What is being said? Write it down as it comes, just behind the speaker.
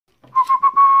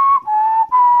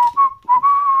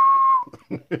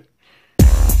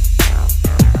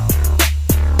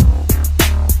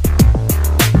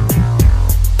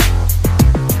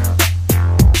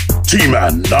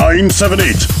T-Man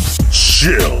 978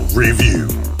 Chill Review.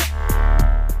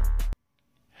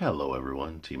 Hello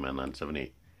everyone, T-Man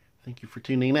 978. Thank you for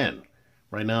tuning in.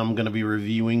 Right now I'm going to be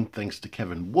reviewing, thanks to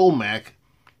Kevin Womack,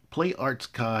 Play Arts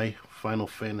Kai Final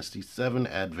Fantasy VII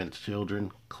Advent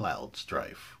Children Cloud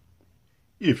Strife.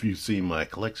 If you see my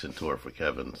collection tour for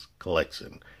Kevin's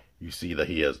collection, you see that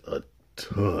he has a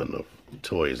ton of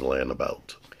toys laying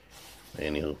about.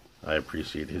 Anywho, I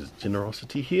appreciate his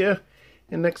generosity here.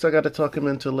 And next I got to talk him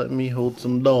into letting me hold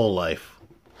some doll life.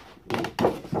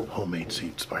 Homemade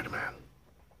suit Spider-Man.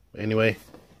 Anyway,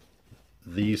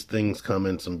 these things come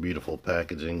in some beautiful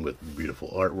packaging with beautiful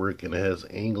artwork, and it has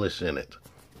English in it.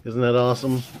 Isn't that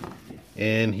awesome?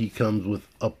 And he comes with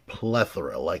a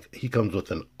plethora, like he comes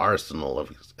with an arsenal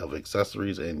of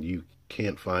accessories, and you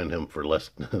can't find him for less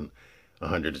than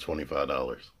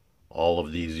 $125. All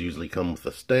of these usually come with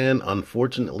a stand.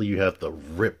 Unfortunately, you have to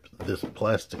rip this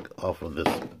plastic off of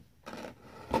this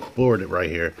board right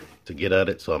here to get at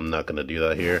it, so I'm not going to do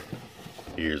that here.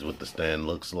 Here's what the stand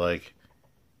looks like,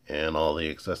 and all the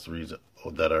accessories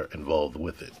that are involved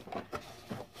with it.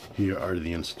 Here are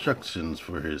the instructions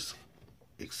for his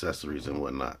accessories and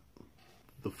whatnot.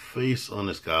 The face on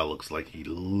this guy looks like he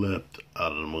leapt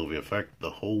out of the movie. In fact,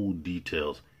 the whole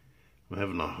details. I'm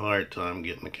having a hard time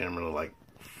getting the camera to like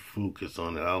focus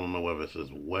on it. I don't know whether it's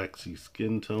his waxy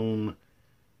skin tone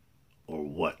or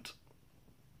what.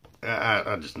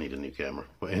 I just need a new camera.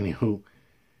 But anywho,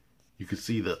 you can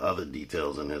see the other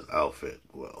details in his outfit.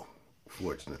 Well,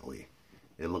 fortunately,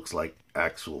 it looks like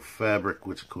actual fabric,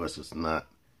 which of course it's not.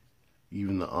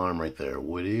 Even the arm right there,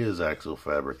 what is actual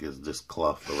fabric is this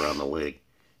cloth around the leg.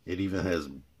 It even has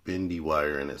bendy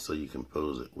wire in it so you can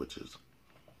pose it, which is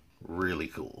really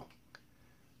cool.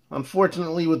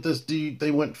 Unfortunately, with this dude,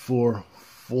 they went for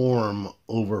form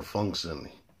over function.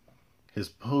 His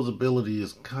posability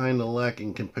is kind of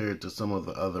lacking compared to some of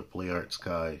the other Play Arts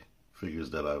Kai figures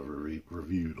that I've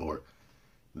reviewed, or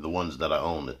the ones that I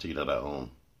own, the two that I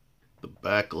own. The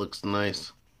back looks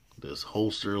nice. This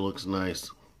holster looks nice.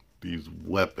 These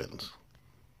weapons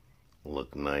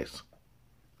look nice.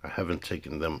 I haven't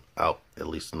taken them out, at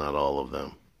least not all of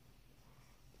them.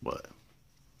 But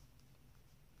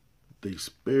they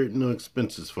spared no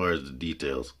expense as far as the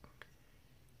details.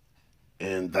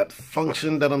 And that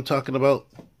function that I'm talking about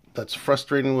that's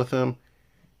frustrating with him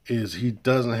is he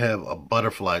doesn't have a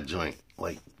butterfly joint.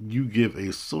 Like, you give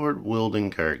a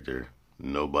sword-wielding character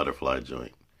no butterfly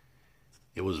joint.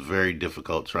 It was very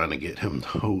difficult trying to get him to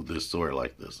hold this sword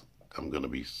like this. I'm going to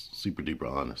be super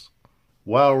duper honest.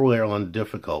 While we're on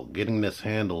difficult, getting this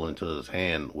handle into his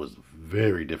hand was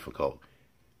very difficult.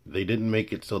 They didn't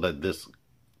make it so that this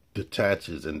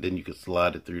detaches and then you could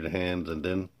slide it through the hands and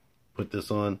then put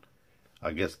this on.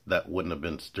 I guess that wouldn't have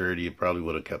been sturdy. It probably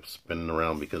would have kept spinning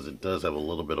around because it does have a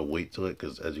little bit of weight to it,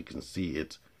 because as you can see,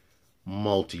 it's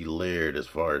multi-layered as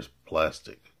far as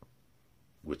plastic,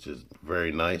 which is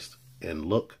very nice in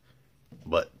look,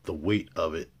 but the weight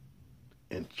of it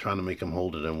and trying to make him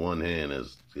hold it in one hand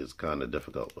is kind of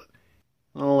difficult. But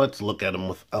let's look at him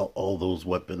without all those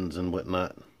weapons and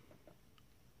whatnot,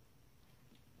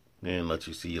 and let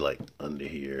you see, like, under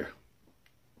here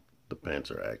the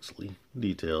pants are actually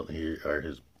detailed. Here are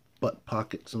his butt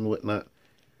pockets and whatnot,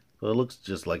 so it looks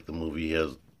just like the movie. He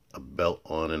has a belt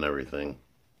on and everything.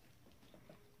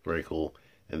 Very cool.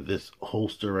 And this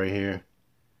holster right here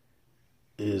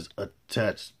is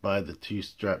attached by the two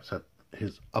straps at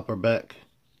his upper back.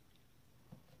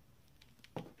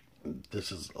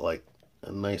 This is like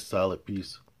a nice solid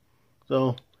piece.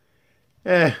 So,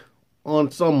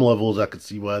 on some levels I could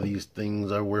see why these things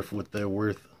are worth what they're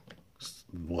worth.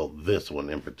 Well, this one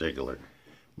in particular.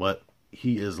 But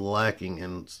he is lacking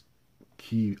in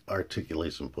key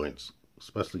articulation points,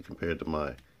 especially compared to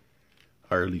my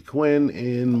Harley Quinn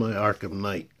and my Arkham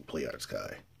Knight Play Arts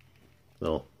Kai.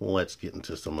 So let's get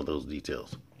into some of those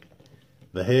details.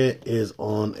 The head is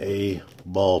on a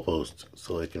ball post,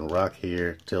 so it can rock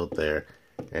here, tilt there,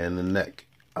 and the neck,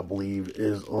 I believe,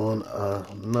 is on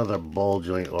another ball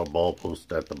joint or ball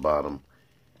post at the bottom.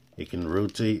 It can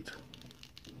rotate,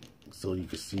 so you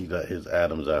can see that his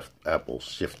Adam's apple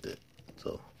shifted,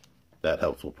 so that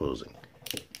helps with posing.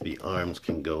 The arms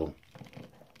can go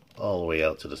all the way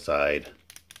out to the side.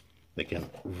 They can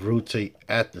rotate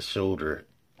at the shoulder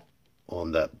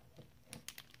on that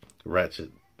ratchet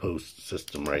post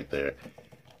system right there.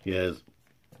 He has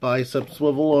bicep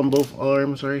swivel on both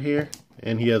arms right here,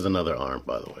 and he has another arm,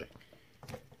 by the way.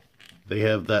 They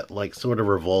have that like sort of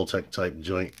Revoltech type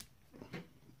joint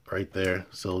right there,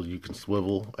 so you can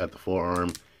swivel at the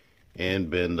forearm and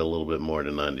bend a little bit more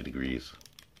than 90 degrees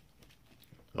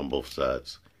on both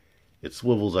sides. It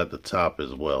swivels at the top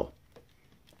as well.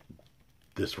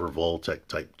 this Revoltech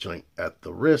type joint at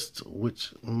the wrist,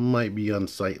 which might be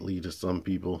unsightly to some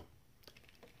people.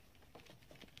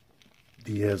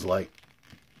 He has like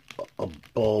a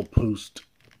ball post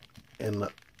in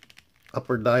the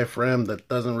upper diaphragm that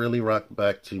doesn't really rock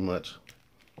back too much.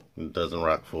 It doesn't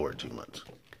rock forward too much.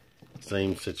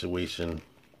 Same situation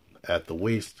at the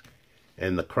waist,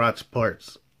 and the crotch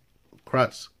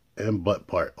and butt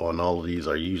part on all of these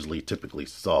are usually typically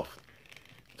soft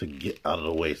to get out of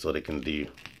the way so they can do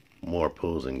more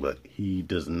posing, but he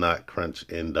does not crunch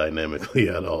in dynamically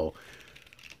at all.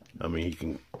 I mean, he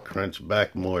can crunch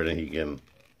back more than he can.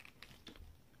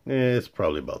 It's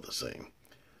probably about the same.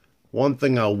 One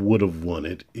thing I would have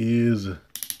wanted is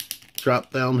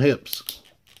drop down hips.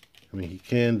 I mean, he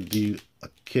can do a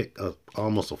kick,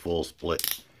 almost a full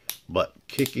split, but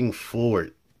kicking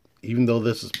forward, even though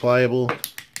this is pliable,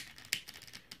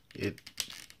 it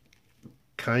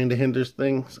kind of hinders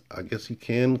things. I guess he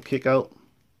can kick out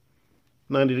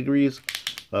 90 degrees.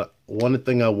 One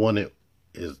thing I wanted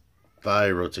is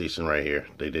thigh rotation right here.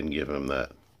 They didn't give him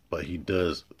that, but he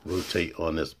does rotate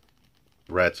on this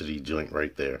ratchety joint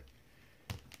right there.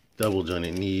 Double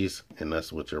jointed knees, and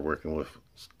that's what you're working with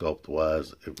sculpt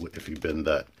wise if you bend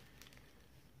that.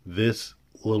 This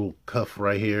little cuff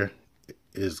right here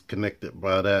is connected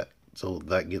by that, so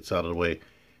that gets out of the way,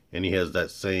 and he has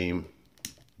that same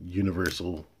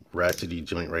universal ratchety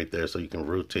joint right there, so you can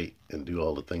rotate and do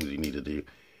all the things you need to do.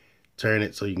 Turn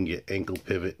it so you can get ankle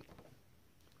pivot,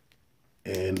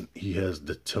 and he has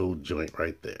the toe joint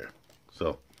right there.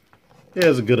 So he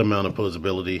has a good amount of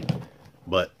posability,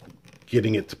 but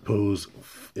getting it to pose,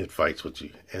 it fights with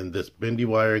you. And this bendy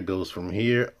wire goes from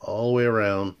here all the way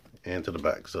around and to the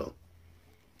back, so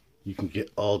you can get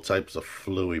all types of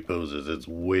flowy poses. It's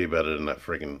way better than that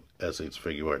freaking SH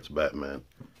Figure Arts Batman.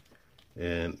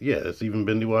 And yeah, it's even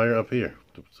bendy wire up here,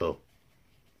 so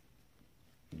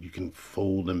you can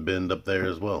fold and bend up there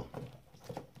as well.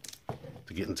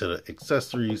 To get into the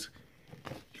accessories,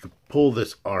 you can pull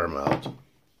this arm out,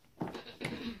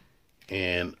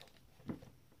 and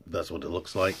that's what it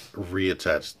looks like.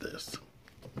 Reattach this.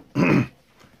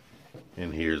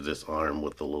 And here's this arm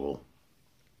with the little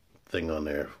thing on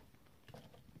there.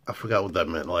 I forgot what that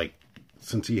meant. Like,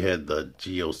 since he had the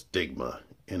geostigma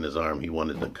in his arm, he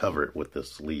wanted to cover it with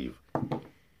this sleeve.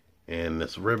 And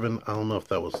this ribbon, I don't know if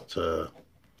that was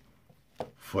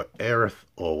for Aerith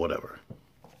or whatever.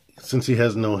 Since he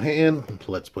has no hand,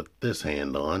 let's put this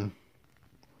hand on.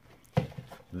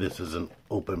 This is an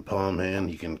open palm hand.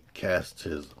 He can cast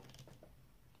his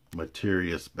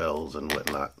materia spells and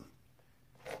whatnot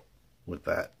with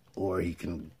that, or he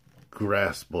can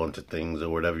grasp onto things or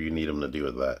whatever you need him to do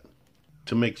with that.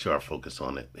 To make sure I focus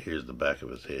on it, here's the back of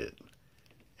his head,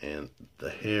 and the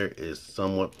hair is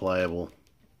somewhat pliable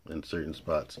in certain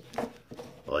spots.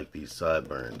 Like these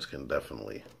sideburns can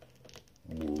definitely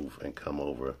move and come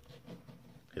over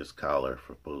his collar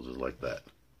for poses like that.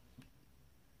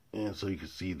 And so you can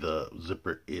see the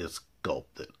zipper is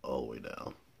sculpted all the way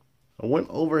down. I went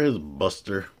over his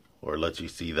buster, or let you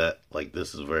see that. Like,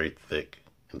 this is very thick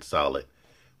and solid.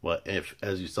 But if,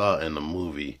 as you saw in the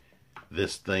movie,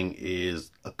 this thing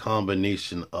is a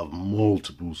combination of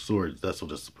multiple swords. That's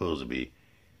what it's supposed to be.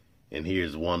 And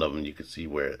here's one of them. You can see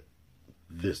where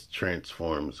this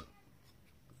transforms,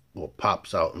 or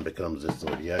pops out and becomes this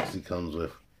sword. He actually comes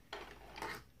with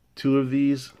two of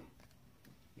these,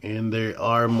 and they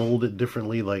are molded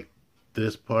differently. Like,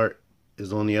 this part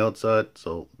is on the outside,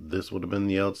 so this would have been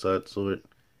the outside sword.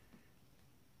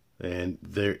 And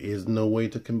there is no way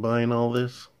to combine all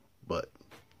this, but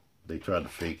they tried to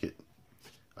fake it.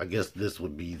 I guess this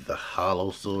would be the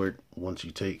hollow sword once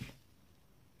you take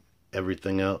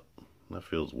everything out. That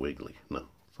feels wiggly. No,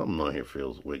 something on here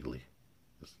feels wiggly.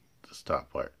 This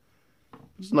top part.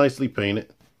 It's nicely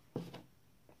painted.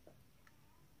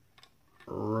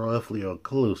 Roughly or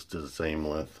close to the same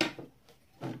length.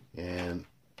 And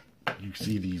you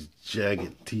see these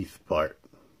jagged teeth part.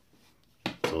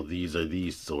 So these are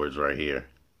these swords right here.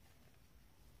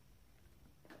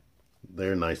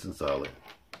 They're nice and solid.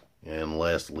 And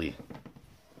lastly,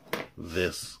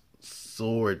 this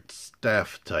sword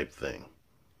staff type thing.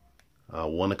 I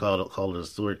want to call it a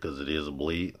sword because it is a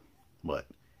blade, but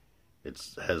it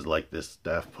has like this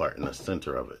staff part in the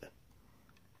center of it.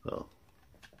 So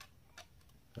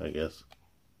I guess,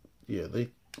 yeah, they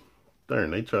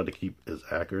tried to keep as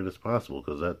accurate as possible,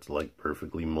 because that's like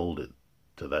perfectly molded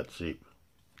to that shape.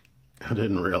 I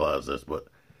didn't realize this, but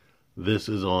this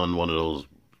is on one of those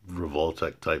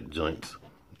Revoltech type joints,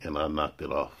 and I knocked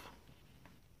it off.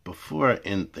 Before I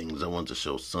end things, I want to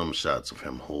show some shots of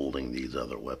him holding these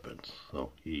other weapons.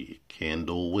 So he can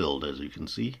dual wield, as you can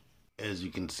see. As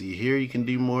you can see here, you can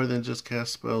do more than just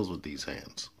cast spells with these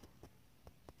hands.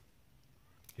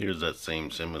 Here's that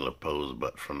same similar pose,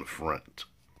 but from the front.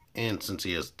 And since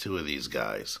he has two of these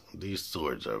guys, these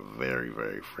swords are very,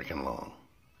 very freaking long.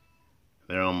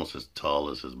 They're almost as tall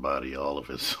as his body, all of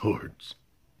his swords.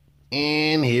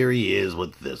 And here he is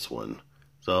with this one.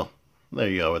 So, there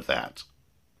you go with that.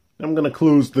 I'm going to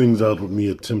close things out with me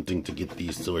attempting to get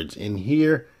these swords in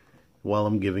here while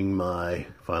I'm giving my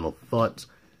final thoughts.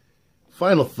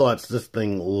 Final thoughts, this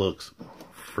thing looks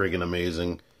friggin'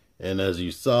 amazing. And as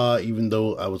you saw, even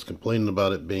though I was complaining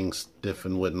about it being stiff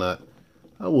and whatnot,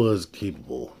 I was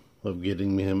capable of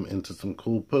getting him into some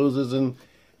cool poses. And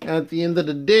at the end of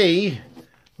the day,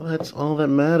 well, that's all that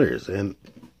matters. And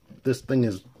this thing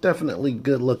is definitely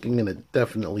good looking, and it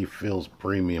definitely feels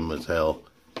premium as hell.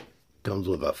 Comes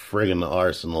with a friggin'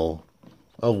 arsenal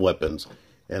of weapons.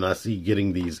 And I see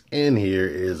getting these in here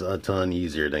is a ton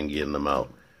easier than getting them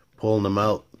out. Pulling them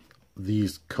out,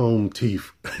 these comb teeth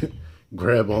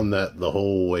grab on that the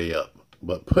whole way up.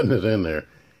 But putting it in there,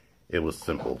 it was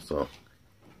simple. So,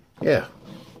 yeah,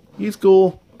 he's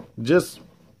cool. Just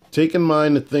take in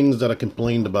mind the things that I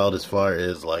complained about as far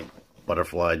as like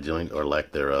butterfly joint or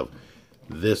lack thereof.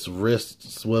 This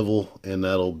wrist swivel, and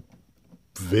that'll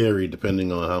vary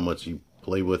depending on how much you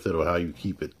play with it or how you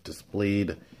keep it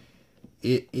displayed.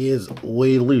 It is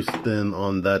way loose than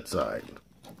on that side.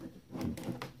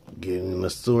 Getting the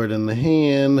sword in the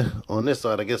hand on this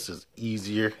side, I guess, is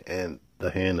easier, and the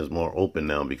hand is more open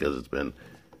now because it's been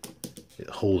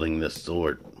holding this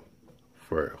sword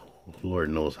for Lord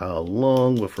knows how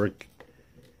long before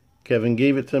Kevin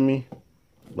gave it to me.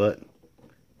 But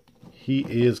he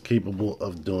is capable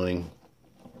of doing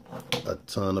a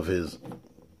ton of his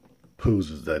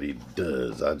poses that he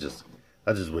does. I just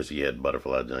wish he had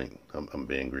butterfly joint. I'm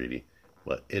being greedy,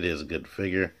 but it is a good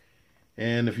figure.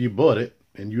 And if you bought it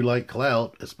and you like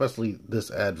Cloud, especially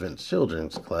this Advent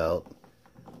Children's Cloud,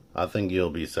 I think you'll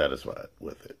be satisfied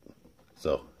with it.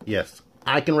 So yes,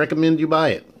 I can recommend you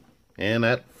buy it, and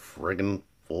at friggin'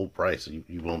 full price.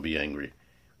 You won't be angry.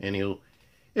 Anywho,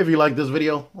 if you like this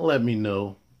video, let me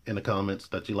know in the comments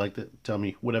that you liked it. Tell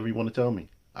me whatever you want to tell me.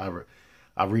 I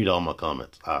read all my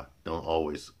comments. I don't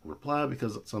always reply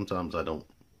because sometimes I don't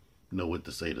know what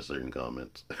to say to certain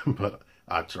comments, but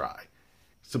I try.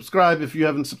 Subscribe if you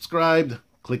haven't subscribed.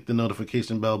 Click the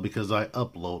notification bell because I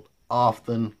upload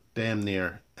often, damn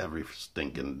near every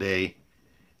stinking day,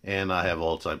 and I have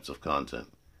all types of content.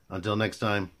 Until next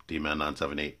time,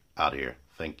 D-Man978 out here.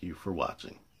 Thank you for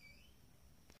watching.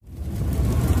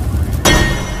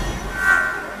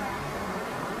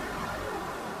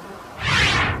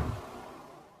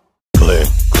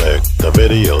 Click the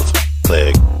videos,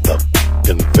 click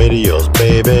the videos,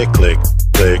 baby, click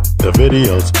the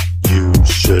videos. You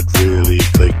should really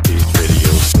click these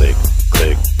videos,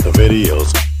 click the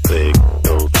videos, click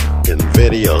those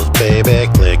videos, baby,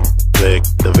 click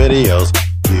the videos.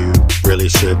 You really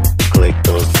should click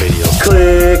those videos.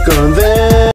 Click on them.